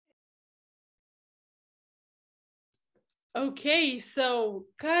Okay, so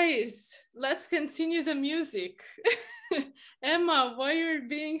guys, let's continue the music. Emma, why you're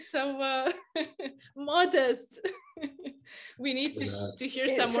being so modest? We need to hear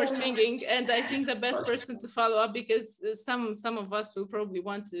some more singing, and I think the best person to follow up, because some of us will probably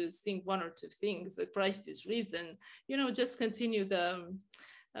want to sing one or two things. Christ is risen. You know, just continue the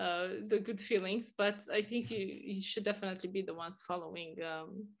good feelings. But I think you should definitely be the ones following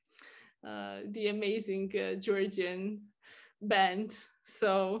the amazing Georgian band.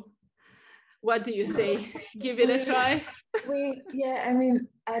 So what do you say? Give it a try. Yeah, I mean,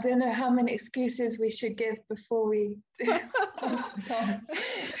 I don't know how many excuses we should give before we do the song.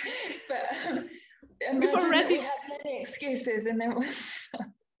 But imagine already, that we have many excuses and then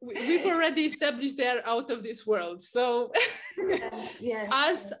we've already established they are out of this world. So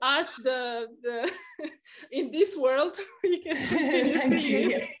yes. us the in this world we can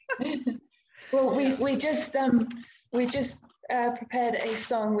continue singing. Well, we just prepared a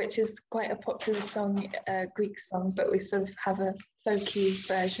song which is quite a popular song, a Greek song, but we sort of have a folky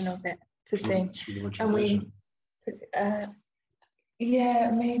version of it to sing. And we,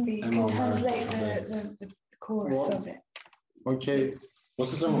 maybe you can translate the chorus of it. Okay.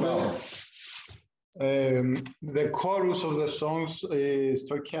 What's the song about? The chorus of the songs is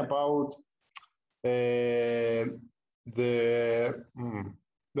talking about the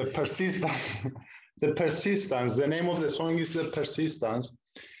persistence. The persistence. The name of the song is The Persistence,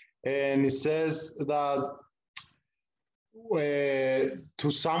 and it says that to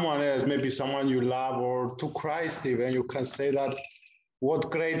someone else, maybe someone you love, or to Christ even, you can say that,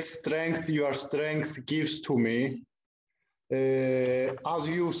 what great strength your strength gives to me, as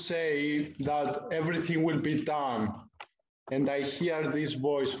you say that everything will be done, and I hear this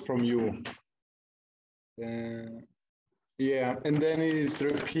voice from you. Yeah, and then it is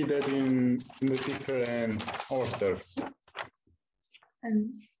repeated in a different order.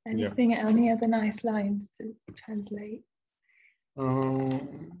 And anything, any other nice lines to translate?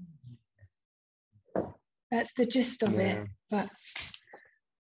 That's the gist of it, but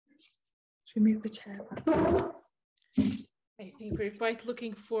should we move the chair back? I think we're quite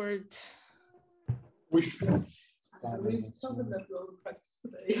looking forward. We should.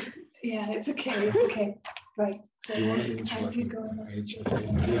 Yeah, it's okay, it's okay. Right, so how are you going on?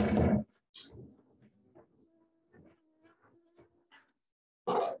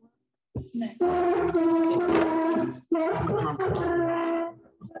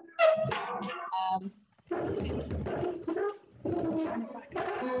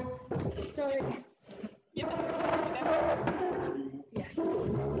 Sorry.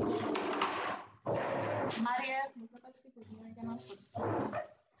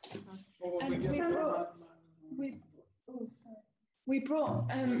 We brought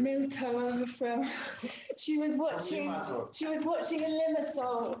Milto over from. She was watching in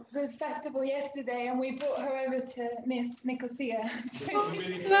Limassol the festival yesterday, and we brought her over to Nicosia.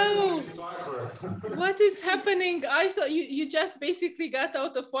 No, what is happening? I thought you just basically got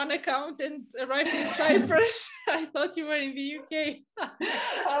out of one account and arrived in Cyprus. I thought you were in the UK.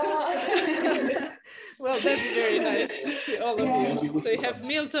 Well, that's very nice to see all of you. So you have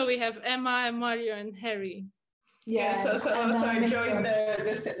Milto, we have Emma, Mario, and Harry. Yeah, so I joined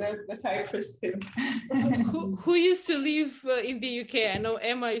the Cyprus team. Who used to live in the UK? I know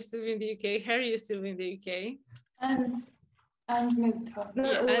Emma used to live in the UK. Harry used to live in the UK. And Milton.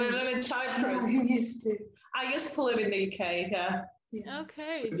 No, we live in Cyprus. Who used to? I used to live in the UK. Yeah.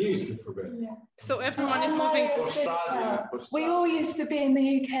 Okay. Yeah. So everyone is moving to. We all used to be in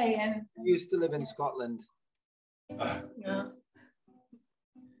the UK, and we used to live in Scotland. Yeah.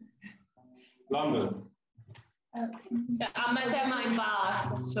 London. Yeah, I met Emma in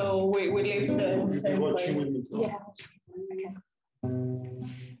Bath, so we lived in the same place. Yeah. Okay.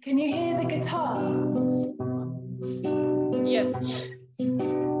 Can you hear the guitar? Yes.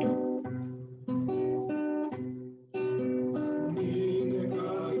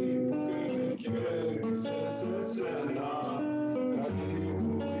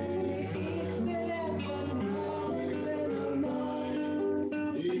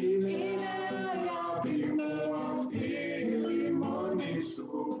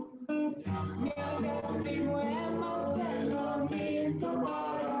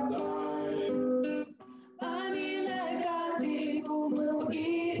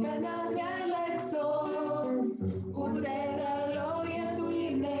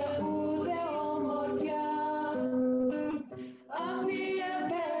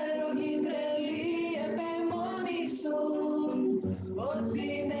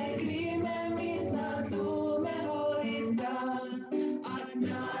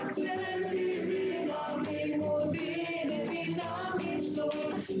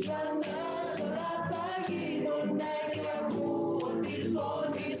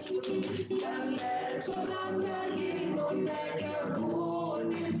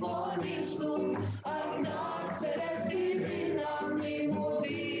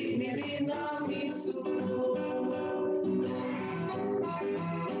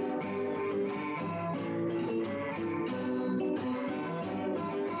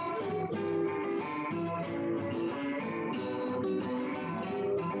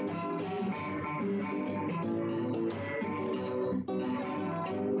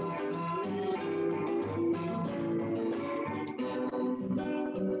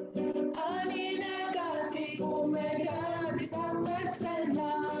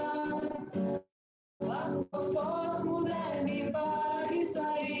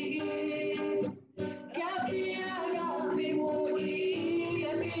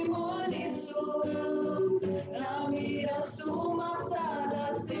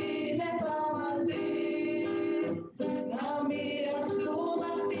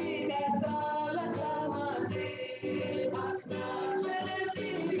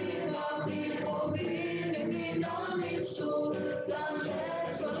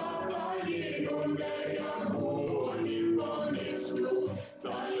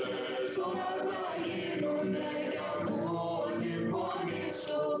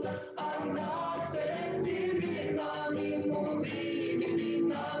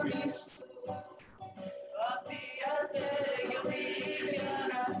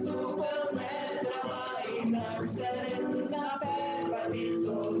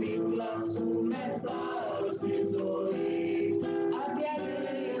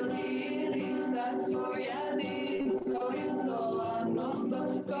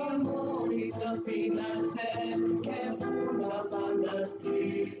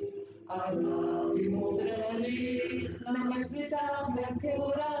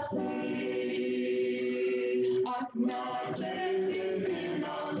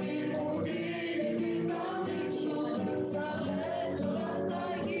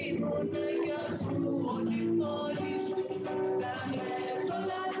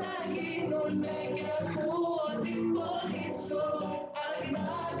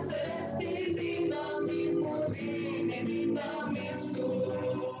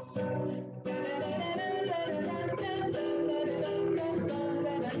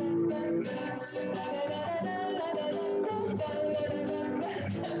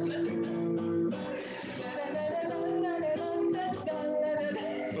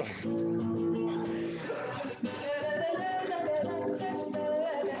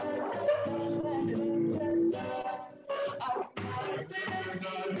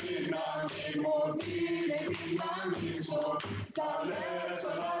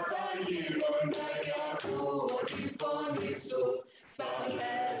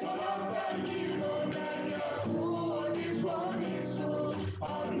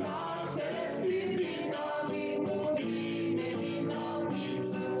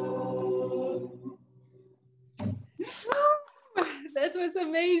 That was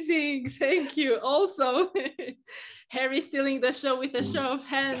amazing. Thank you. Also, Harry stealing the show with a show of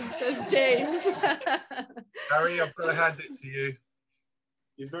hands, says James. Harry, I've got to hand it to you.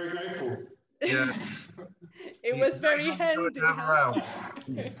 He's very grateful. Yeah. It was very handy. To have around.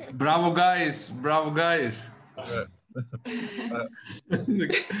 Bravo, guys. Bravo, guys. Yeah.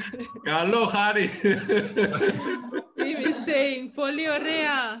 Hello, Harry. Tim is saying,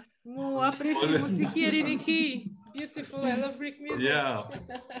 Poliorea, mu apresi musichieri Niki. Beautiful, I love Greek music. Yeah.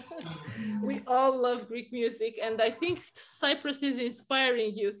 We all love Greek music, and I think Cyprus is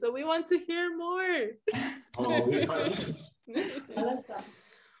inspiring you, so we want to hear more. Oh,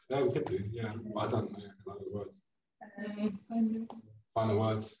 yeah, we could do, yeah. I don't know the words. Find the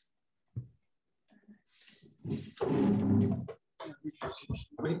words. We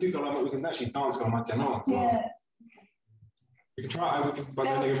can do that, we can actually dance on my piano. Yes. We can try, but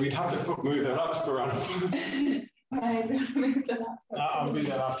then we'd have to move the laptop around. I don't move the laptop. I'll move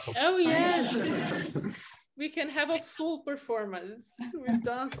the laptop. Oh, yes. We can have a full performance with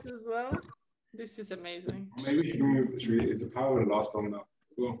dance as well. This is amazing. Maybe we should move, it's a power last on that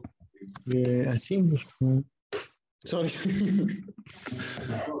as well. Yeah, I think. Sorry.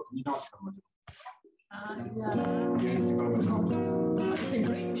 You don't It's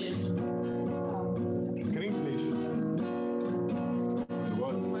in English. English. The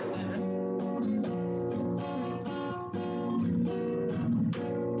words.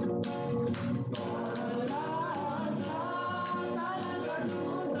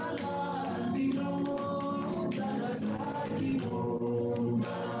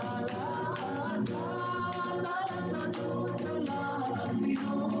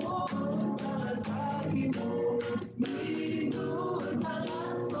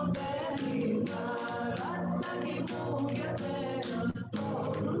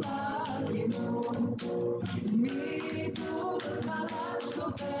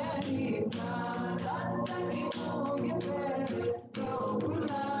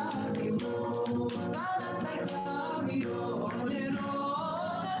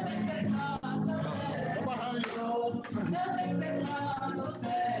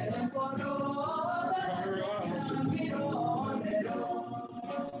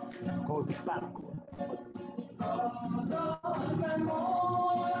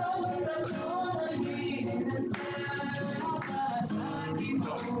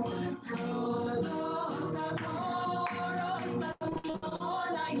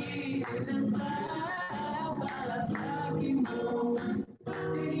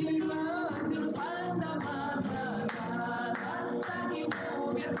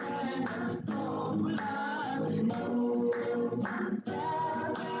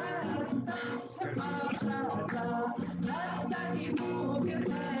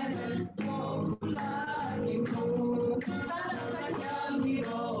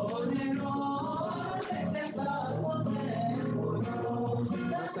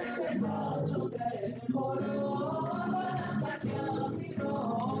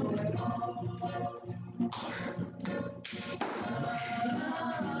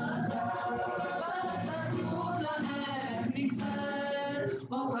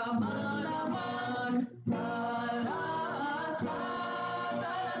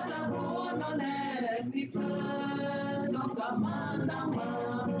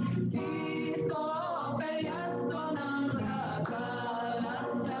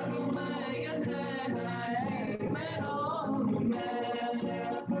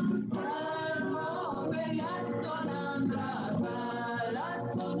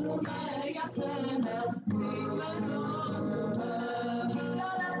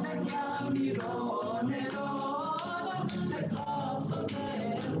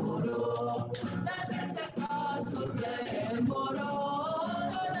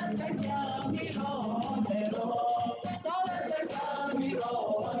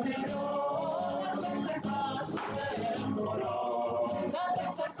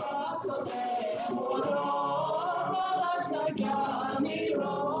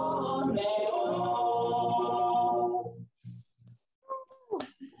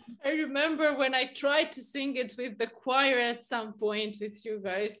 I remember when I tried to sing it with the choir at some point with you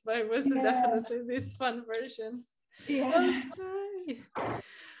guys, but it was definitely this fun version. Yeah. Okay.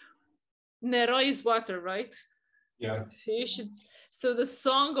 Nero is water, right? Yeah. So you should. So the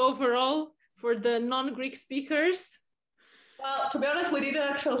song overall for the non-Greek speakers. Well, to be honest, we didn't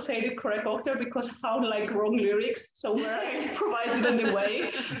actually say the correct octave because I found like wrong lyrics, so we're improvising in the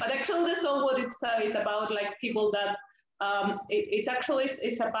way. But actually, the song what it says about like people that it's actually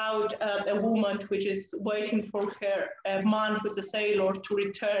it's about a woman which is waiting for her man who's a sailor to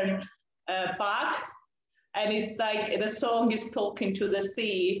return back. And it's like the song is talking to the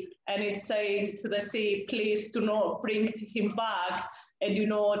sea and it's saying to the sea, please do not bring him back and do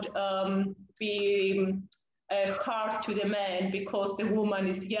not be hard to the man because the woman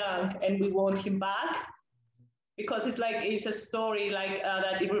is young and we want him back. Because it's like, it's a story like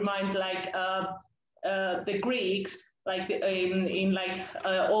that it reminds like the Greeks, like in like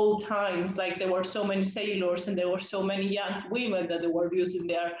old times, like there were so many sailors and there were so many young women that they were using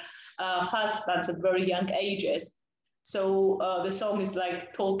their husbands at very young ages. So the song is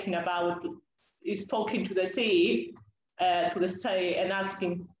like talking about, is talking to the sea and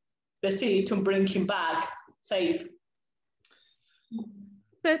asking the sea to bring him back safe.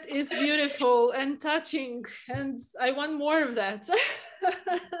 That is beautiful and touching, and I want more of that.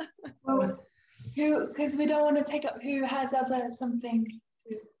 Well, who, because we don't want to take up, who has other something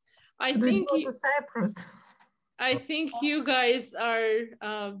to... I think you guys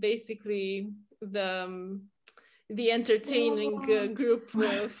are basically the entertaining group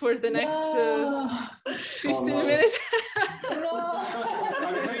for the next 15 minutes.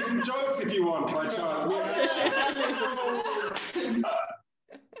 I can tell you some jokes if you want, by chance.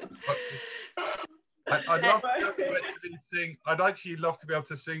 I'd love to be able to actually sing. I'd actually love to be able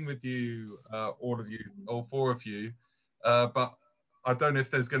to sing with you, all of you, all four of you, but I don't know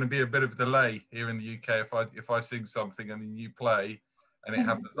if there's going to be a bit of a delay here in the UK if I sing something and then you play, and it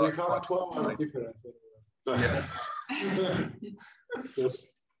happens. We have 12 hours difference. Yeah.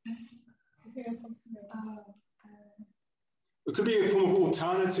 Yes. It could be a form of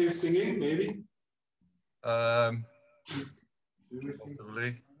alternative singing, maybe. Possibly.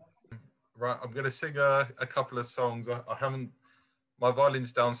 Right, I'm going to sing a couple of songs. I haven't, my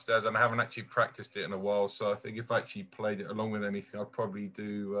violin's downstairs and I haven't actually practiced it in a while, so I think if I actually played it along with anything, I'd probably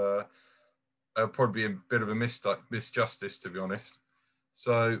do, probably be a bit of a misjustice, to be honest.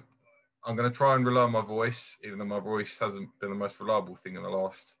 So I'm going to try and rely on my voice, even though my voice hasn't been the most reliable thing in the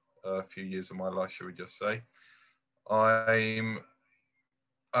last few years of my life, shall we just say. I'm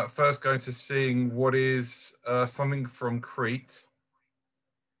at first going to sing what is something from Crete.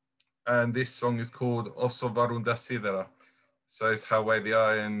 And this song is called Osso Varunda Sidera. So it's how weigh the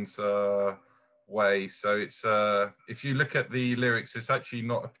irons weigh. So it's, if you look at the lyrics, it's actually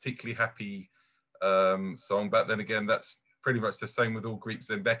not a particularly happy song, but then again, that's pretty much the same with all Greek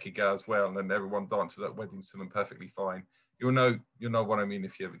Zembekiga as well, and everyone dances at weddings to them perfectly fine. You'll know what I mean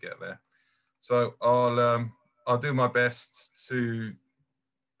if you ever get there. So I'll do my best to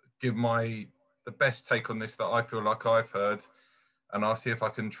give the best take on this that I feel like I've heard, and I'll see if I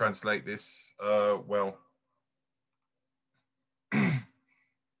can translate this well.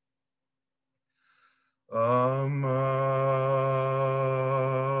 Aman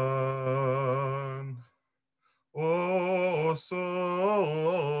oso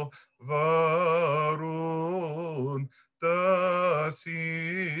varun tasidera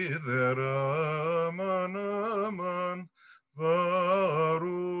aman aman varun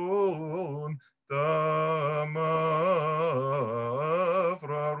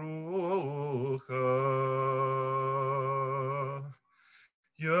tamafrarucha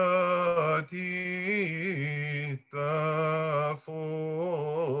Yati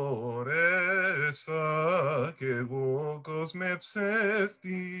foresa que gogos me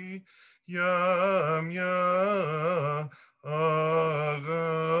psefti yamya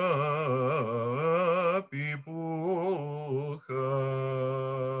agapi pucha.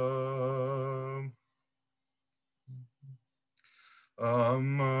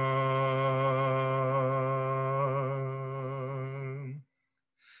 Aman.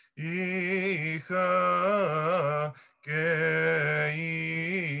 Hija que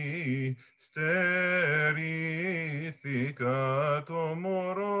στερήθηκα το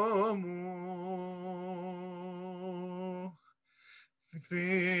μωρό μου,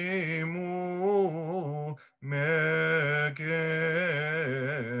 θυμού με και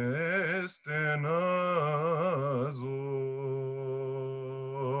στενάζω.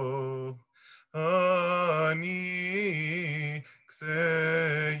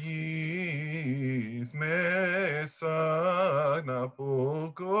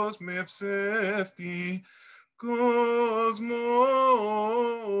 me psefti cosmo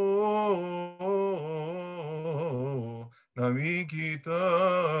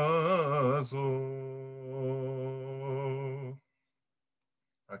namikitazo.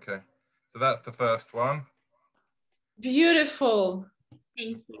 Okay, so that's the first one. Beautiful.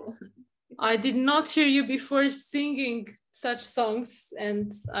 Thank you. I did not hear you before singing such songs,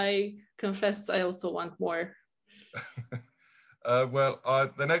 and I confess I also want more.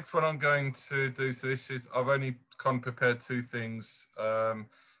 The next one I'm going to do, so this is, I've only kind of prepared two things. The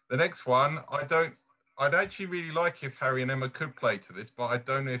next one, I'd actually really like if Harry and Emma could play to this, but I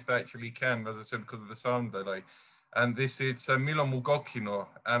don't know if they actually can, as I said, because of the sound delay. And this is Milo Mugokino,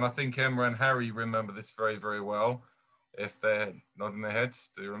 and I think Emma and Harry remember this very, very well. If they're nodding their heads,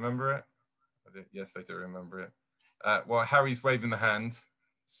 do you remember it? Yes, they do remember it. Well, Harry's waving the hand,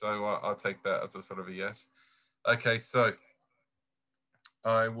 so I'll take that as a sort of a yes. Okay, so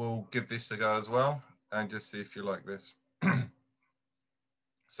I will give this a go as well and just see if you like this.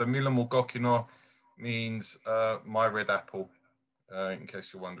 So Mila Mugokino means my red apple, in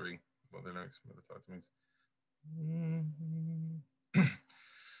case you're wondering what the lyrics of the title means.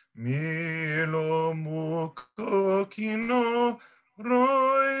 Milo Mugokino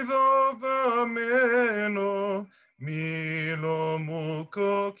roido vameno, Milo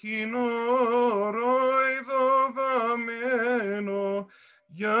Mugokino roido vameno,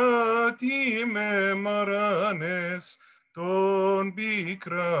 Yatime maranes ton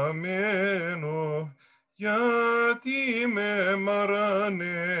bikrameno, Yatime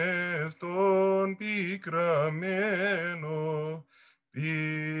maranes ton bikrameno,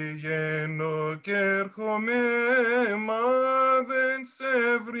 Pieno kerchome maden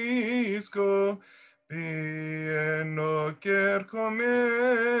sevrisco, Pieno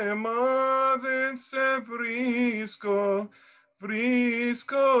kerchome maden sevrisco,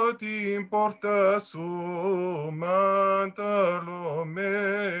 Frisco ti importa su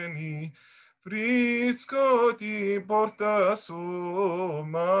mantalomeni, Frisco ti porta su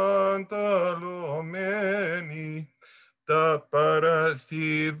mantalomeni, ta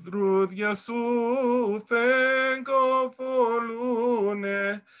parathidrudia su fengo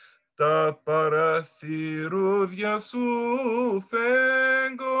volune, ta parathidrudia su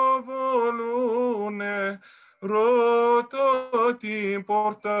fengo volune, roto ti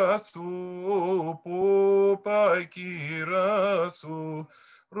porta su pupa kira su,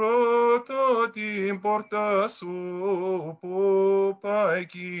 roto ti porta su pupa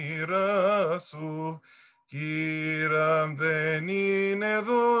kira su, kiram venin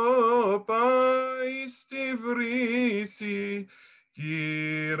εδώ πάει στη βρύση,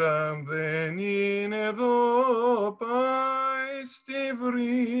 kiram venin εδώ πάει στη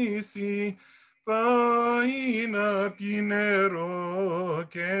βρύση, πάει να πιει νερό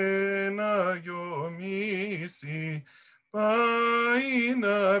και να γιομίσει, πάει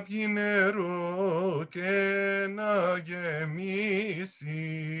να πιει νερό και να γεμίσει.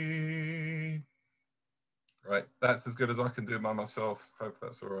 Right, that's as good as I can do by myself. Hope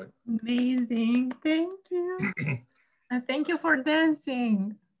that's all right. Amazing, thank you. And thank you for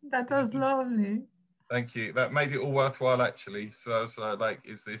dancing. That was lovely. Thank you. That made it all worthwhile, actually. So like,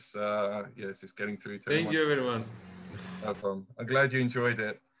 is this getting through to Thank you, everyone. No problem. I'm glad you enjoyed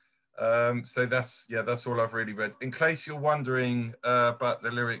it. So that's all I've really read. In case you're wondering about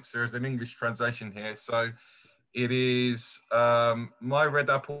the lyrics, there is an English translation here. So it is my red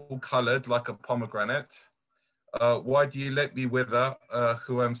apple colored like a pomegranate. Why do you let me wither,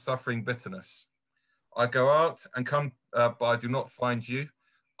 who am suffering bitterness? I go out and come, but I do not find you.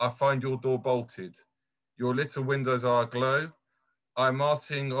 I find your door bolted. Your little windows are aglow. I'm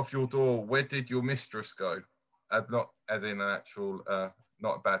asking of your door, where did your mistress go? Not as in an actual,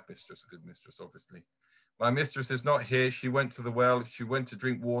 not a bad mistress, a good mistress, obviously. My mistress is not here. She went to the well. She went to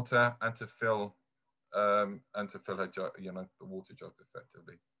drink water and to fill her jug, the water jugs,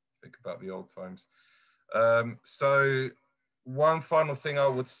 effectively. Think about the old times. So one final thing I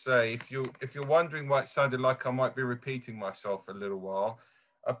would say, if you're wondering why it sounded like I might be repeating myself a little while,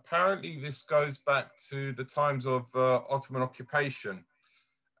 apparently this goes back to the times of Ottoman occupation.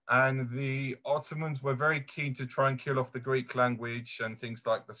 And the Ottomans were very keen to try and kill off the Greek language and things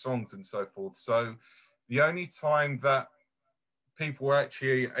like the songs and so forth. So the only time that people were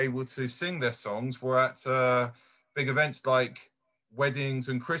actually able to sing their songs were at big events like weddings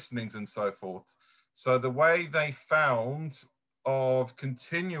and christenings and so forth. So the way they found of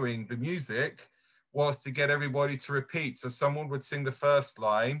continuing the music was to get everybody to repeat. So someone would sing the first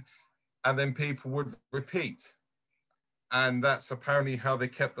line and then people would repeat. And that's apparently how they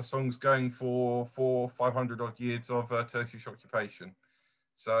kept the songs going for 500 odd years of Turkish occupation.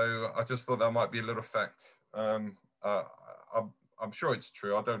 So I just thought that might be a little fact. I'm sure it's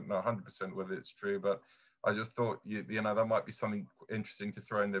true. I don't know 100% whether it's true, but I just thought, you know, that might be something interesting to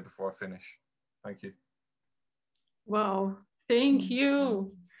throw in there before I finish. Thank you. Wow, thank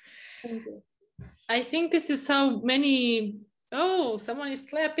you. Thank you. I think this is how many, oh, someone is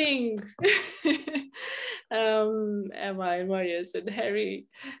clapping. Emma and Marius and Harry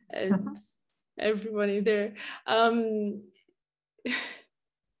and everybody there.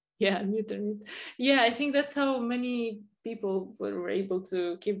 Yeah, Newton. Yeah, I think that's how many people were able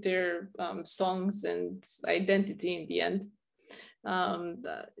to keep their songs and identity in the end.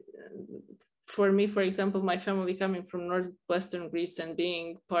 For me, for example, my family coming from northwestern Greece and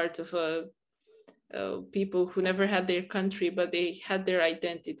being part of a people who never had their country, but they had their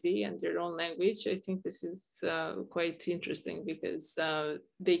identity and their own language. I think this is quite interesting because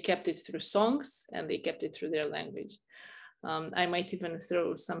they kept it through songs and they kept it through their language. I might even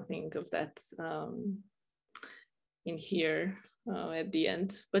throw something of that in here at the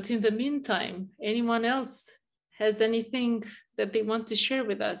end. But in the meantime, anyone else has anything that they want to share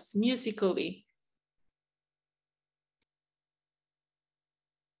with us musically?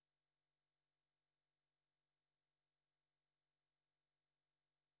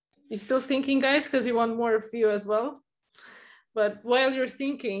 You still thinking, guys? Because we want more of you as well. But while you're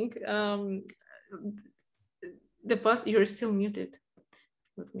thinking, you're still muted.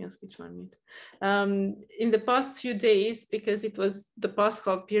 Let me ask you to unmute. In the past few days, because it was the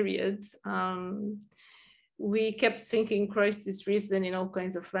Paschal period, we kept singing Christ is risen in all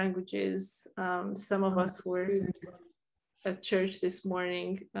kinds of languages. Some of us were at church this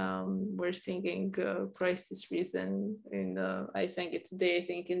morning. We're singing Christ is risen. I sang it today, I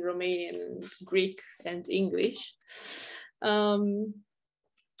think, in Romanian and Greek and English.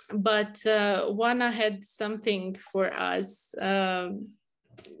 But Juana had something for us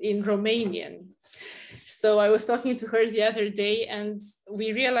in Romanian. So I was talking to her the other day and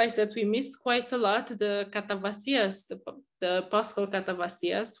we realized that we missed quite a lot the catavasias, the Paschal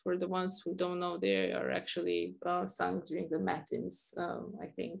catavasias. For the ones who don't know, they are actually sung during the matins, I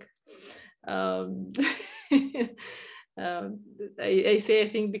think. I say I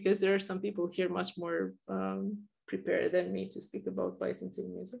think because there are some people here much more prepared than me to speak about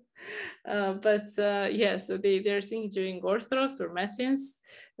Byzantine music. Yeah, so they're singing during Orthodox or matins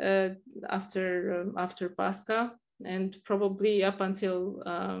after Pascha and probably up until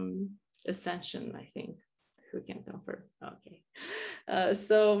Ascension, I think. Who can confirm? Okay.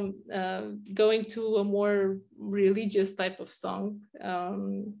 Going to a more religious type of song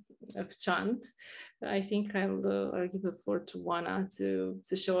of chant, I think I'll give the floor to Juana to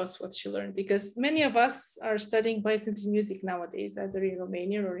show us what she learned, because many of us are studying Byzantine music nowadays, either in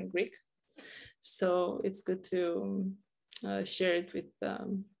Romanian or in Greek. So it's good to share it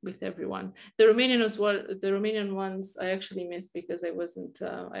with everyone. The Romanian ones I actually missed because I wasn't.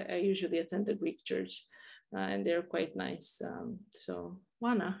 I usually attend the Greek church, and they're quite nice. So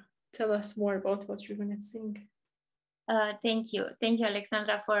Juana, tell us more about what you're going to sing. Thank you,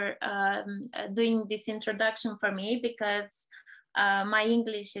 Alexandra, for doing this introduction for me, because my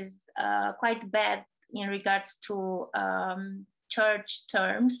English is quite bad in regards to church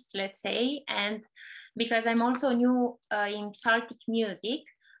terms, let's say, and because I'm also new in Celtic music,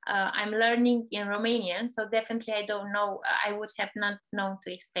 I'm learning in Romanian, so definitely I don't know, I would have not known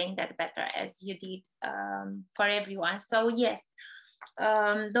to explain that better as you did for everyone. So yes,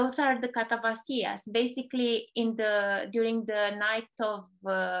 those are the catavasias. Basically, during the night of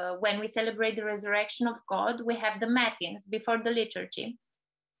when we celebrate the resurrection of God, we have the matins before the liturgy,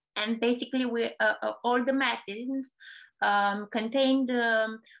 and basically all the matins contained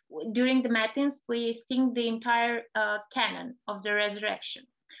during the matins we sing the entire canon of the resurrection.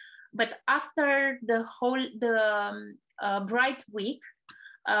 But after the whole bright week,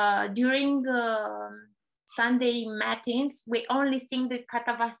 during Sunday matins, we only sing the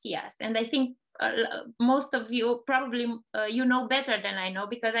catavasias. And I think most of you probably you know better than I know,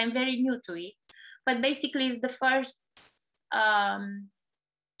 because I'm very new to it. But basically it's the first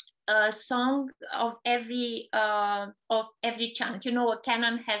song of every chant. You know, a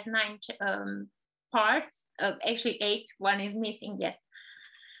canon has 9 parts, actually 8, one is missing, yes.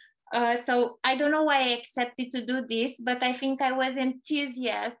 So I don't know why I accepted to do this, but I think I was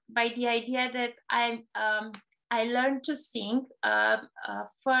enthusiastic by the idea that I learned to sing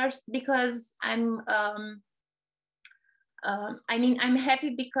first because I'm happy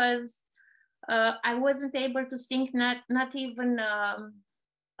because I wasn't able to sing not even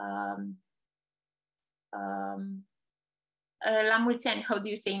La mulți ani. How do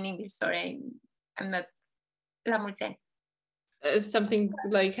you say in English? Sorry, I'm not. La mulți ani. something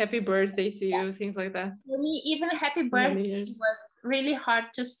like happy birthday to you, things like that. For me, even happy birthday was really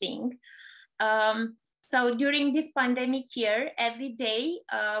hard to sing. So during this pandemic year, every day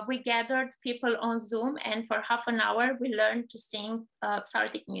we gathered people on Zoom, and for half an hour we learned to sing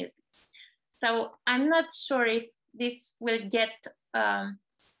psaltic music. So I'm not sure if this will get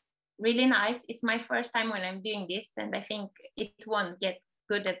really nice. It's my first time when I'm doing this, and I think it won't get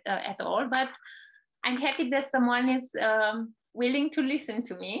good at all, but I'm happy that someone is willing to listen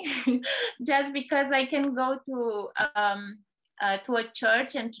to me just because I can go to a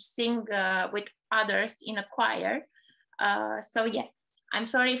church and to sing with others in a choir. So yeah, I'm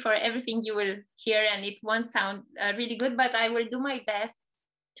sorry for everything you will hear and it won't sound really good, but I will do my best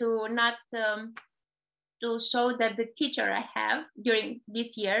to not to show that the teacher I have during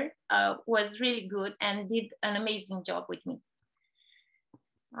this year was really good and did an amazing job with me.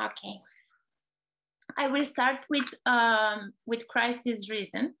 Okay. I will start with Christ is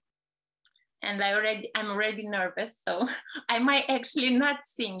risen, and I'm already nervous, so I might actually not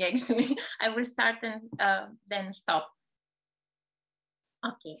sing. Actually, I will start and then stop.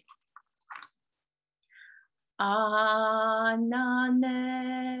 Okay. Ananes,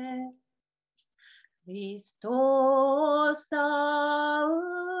 Hristos a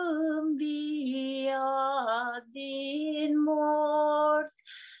înviat din morți,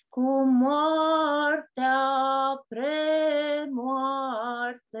 cu moartea premoarte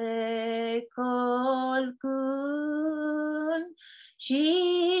călcând,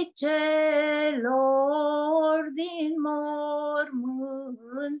 și celor din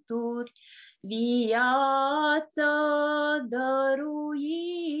mormânturi viață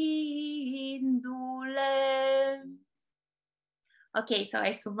dăruindu-le. Okay, so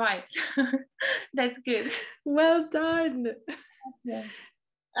I survived. That's good. Well done. Okay.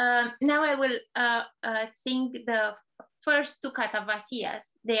 Now I will sing the first two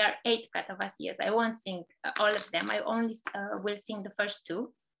katavasiyas. There are 8 katavasiyas. I won't sing all of them. I only will sing the first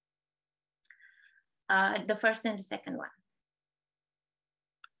 2. The first and the second one.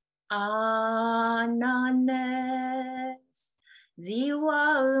 Ananes,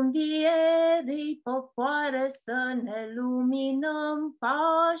 ziua învierii, popoare, să ne luminăm,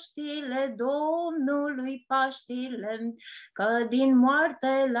 Paștile Domnului, Paștile, că din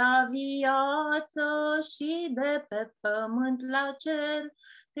moarte la viață și de pe pământ la cer,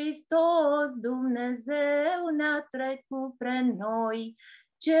 Hristos Dumnezeu ne-a trecut pre noi.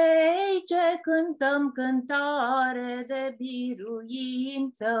 Cei ce cântăm cântare de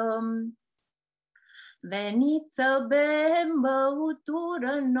biruință, veniți să bem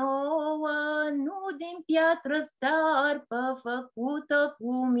băutură nouă, nu din piatră stearpă făcută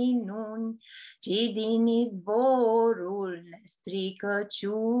cu minuni, ci din izvorul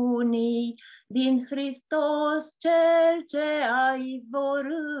nestricăciunii, din Hristos Cel ce a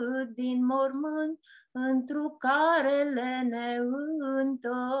izvorât din mormânt, întru care ne întărim.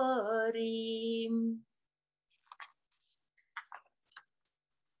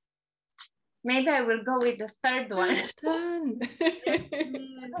 Maybe I will go with the third one. Done.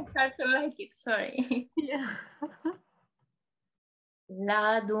 I start to like it, sorry. Yeah.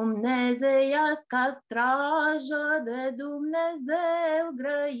 La dumnezeiasca strajă de Dumnezeu,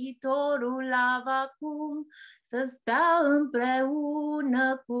 grăitorul avacum, să stea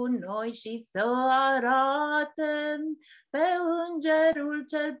împreună cu noi și să arate pe îngerul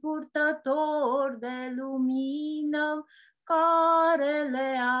cel purtător de lumină, care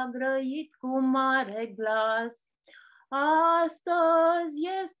le-a grăit cu mare glas. Astăzi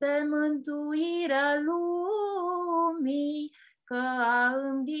este mântuirea lumii, că a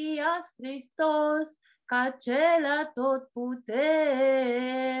înviat Hristos ca cel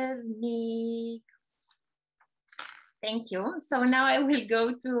atotputernic. Thank you. So now I will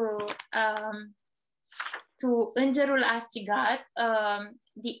go to Îngerul a strigat.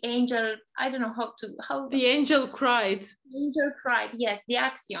 The angel, I don't know how. The angel cried. The angel cried, yes, the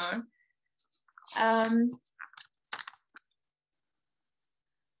action.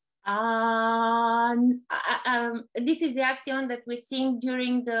 This is the action that we sing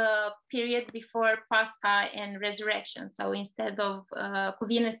during the period before Pascha and resurrection. So instead of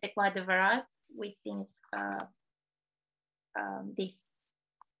Cuvine-se cu adevărat, we sing this.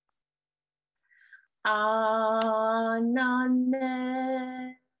 Ananes,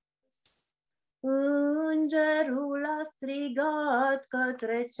 îngerul a strigat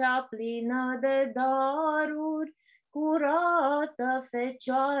către cea plină de daruri, curată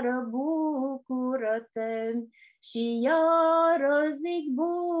Fecioară, bucură-te, și iară zic,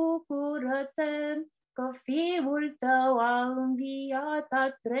 bucură-te, că Fiul tău a înviat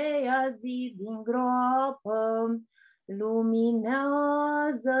a 3-a zi din groapă.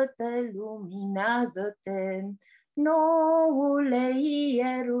 Luminează-te, luminează-te, noule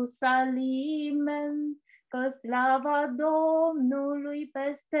Ierusalime, că slava Domnului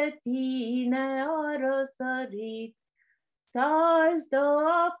peste tine a răsărit. Saltă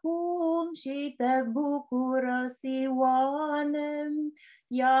acum și te bucură, Sioane,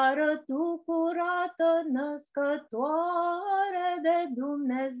 iar tu, curată născătoare de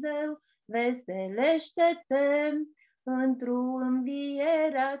Dumnezeu, veselește-te într-o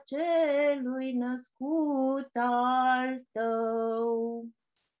învierea celui născut al tău.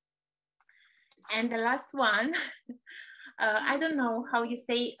 And the last one, I don't know how you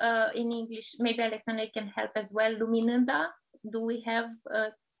say in English, maybe Alexandra can help as well, luminânda. Do we have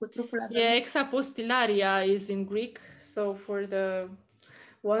yeah, exapostilaria is in Greek, so for the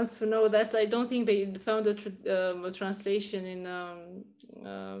ones who know that, I don't think they found a translation in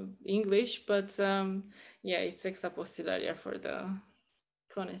English, but yeah, it's exapostilaria for the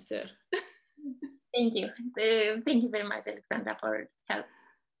connoisseur. Thank you. Thank you very much, Alexandra, for help.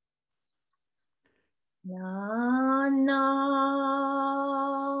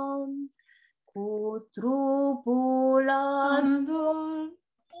 Cu trupul adormit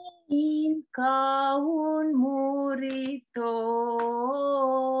ca un muritor,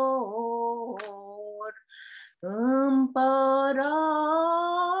 Împărate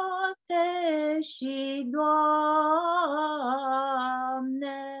și Doamne,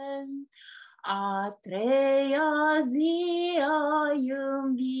 a treia zi ai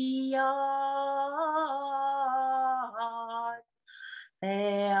înviat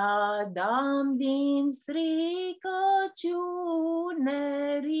pe Adam din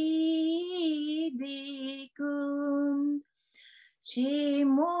stricăciune ridicând și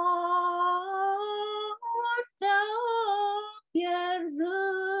moartea pierzându-o,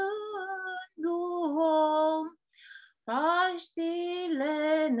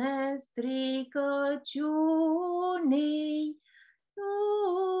 Paștile nestricăciunii,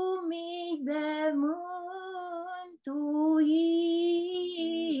 lumii de mântuire.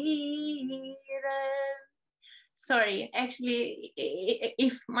 Sorry, actually,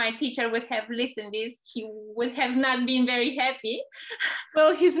 if my teacher would have listened this, he would have not been very happy.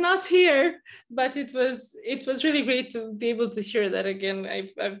 Well, he's not here, but it was really great to be able to hear that again.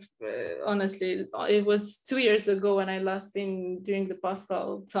 I've honestly, it was 2 years ago when I last been during the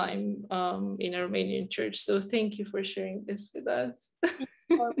Paschal time in a Romanian church. So thank you for sharing this with us.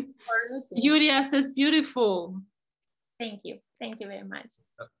 Julia says beautiful. Thank you. Thank you very much.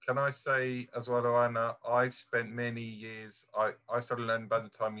 Can I say as well, Anna, I've spent many years, I started learning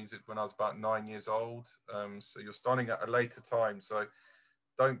Byzantine music when I was about 9 years old. So you're starting at a later time. So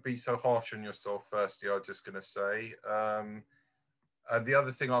don't be so harsh on yourself, firstly, I'm just going to say. The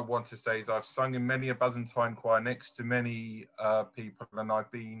other thing I want to say is I've sung in many a Byzantine choir next to many people, and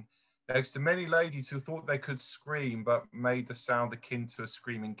I've been next to many ladies who thought they could scream, but made the sound akin to a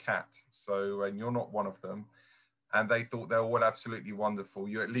screaming cat. So, and you're not one of them. And they thought they were all absolutely wonderful.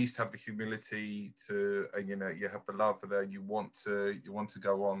 You at least have the humility to, you know, you have the love for that. You want to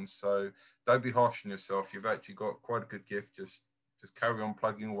go on. So don't be harsh on yourself. You've actually got quite a good gift. Just carry on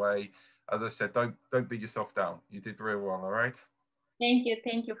plugging away. As I said, don't beat yourself down. You did very well. All right. Thank you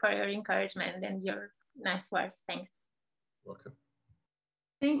for your encouragement and your nice words. Thanks. Welcome.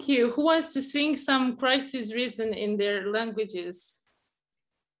 Thank you. Who wants to sing some Christ is Risen in their languages?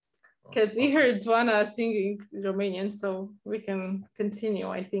 Because we heard Joanna singing Romanian, so we can continue.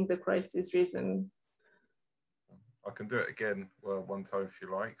 I think the Christ is Risen. I can do it again one time if you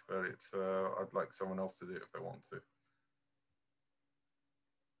like, but it's I'd like someone else to do it if they want to.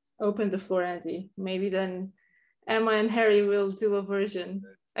 Open the floor, Andy. Maybe then Emma and Harry will do a version.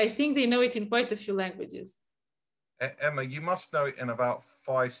 I think they know it in quite a few languages. Emma, you must know it in about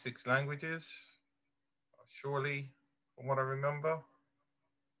 5-6 languages, surely, from what I remember.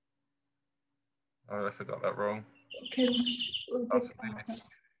 Oh, unless I got that wrong.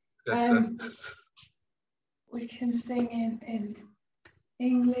 We can sing in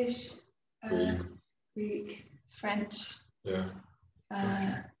English, Greek, French. Yeah.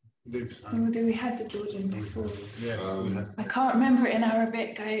 We had the Georgian before. Yes. I can't remember it in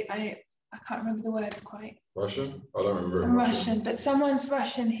Arabic. I can't remember the words quite. Russian? I don't remember. Russian, but someone's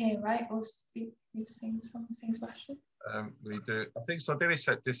Russian here, right? Or someone sings Russian. We do. I think Sardiri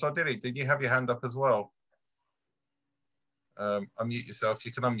said this. Sardiri, did you have your hand up as well? Unmute yourself.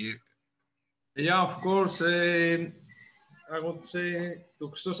 You can unmute. Yeah, of course. I would say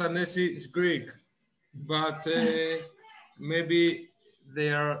Tuxos Anesi is Greek, but maybe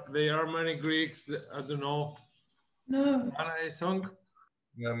there are many Greeks that, I don't know. No. Anna song?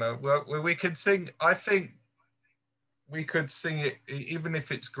 No. Well, we can sing. I think we could sing it, even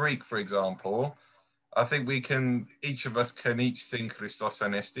if it's Greek, for example. I think we can, each of us can each sing Christos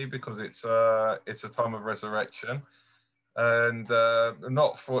Anesti, because it's a time of resurrection, and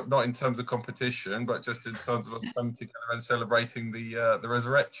not in terms of competition, but just in terms of us coming together and celebrating the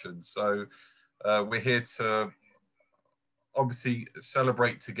resurrection. So we're here to obviously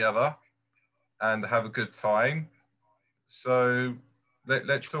celebrate together and have a good time. So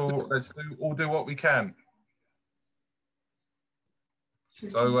let's all do what we can.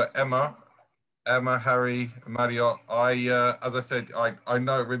 So Emma, Harry, Mario, as I said, I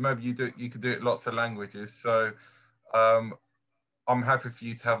know, remember you can do it lots of languages. So I'm happy for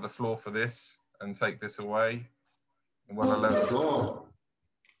you to have the floor for this and take this away.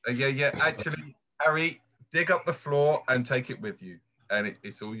 Yeah. Actually, Harry, dig up the floor and take it with you, and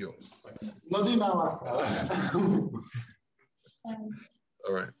it's all yours.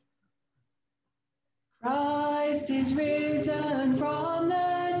 All right. Christ is risen from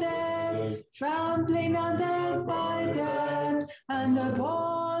the dead, trampling on death by death, and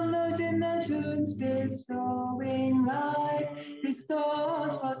upon those in the tombs bestowing life.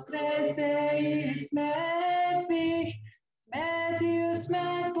 Christos voskreseis med vich, smetius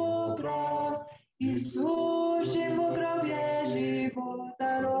med poprav, Iisus живо гробе живот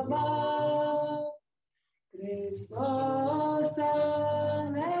даровал. Christos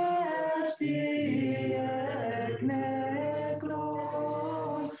anesti et necron,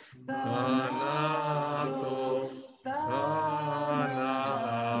 θάνατον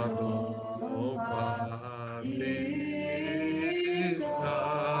πατήσας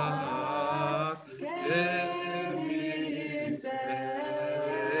και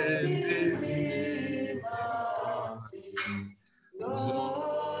της ημάς ζωή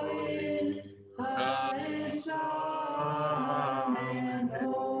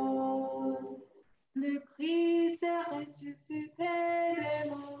Le Christ est ressuscité des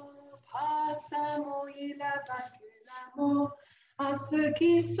morts, grâce à moi il a vaincu la mort. À ceux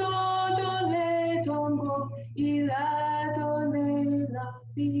qui sont dans les tombeaux, il a donné la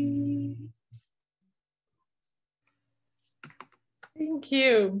vie. Thank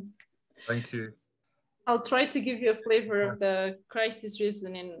you. Thank you. I'll try to give you a flavor of the Christ is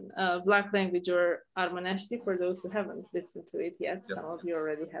risen in Black language or Armanashti for those who haven't listened to it yet. Some of you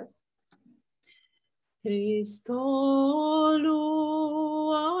already have. Christoluani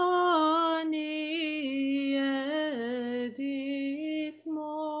edit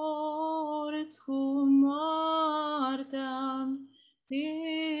mort humartam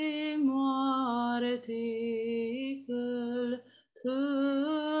imartikel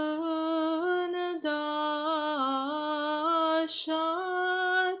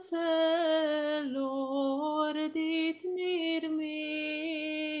Lordit nirmin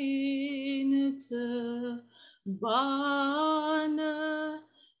bana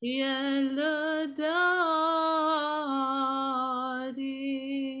yeladadim.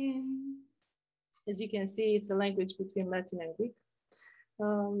 As you can see, it's a language between Latin and Greek.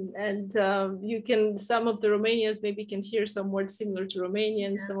 You can, some of the Romanians maybe can hear some words similar to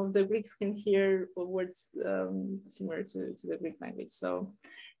Romanian, some of the Greeks can hear words similar to the Greek language. So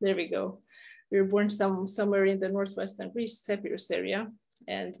there we go. We were born somewhere in the northwestern Greece, Epirus area,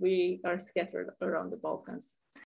 and we are scattered around the Balkans.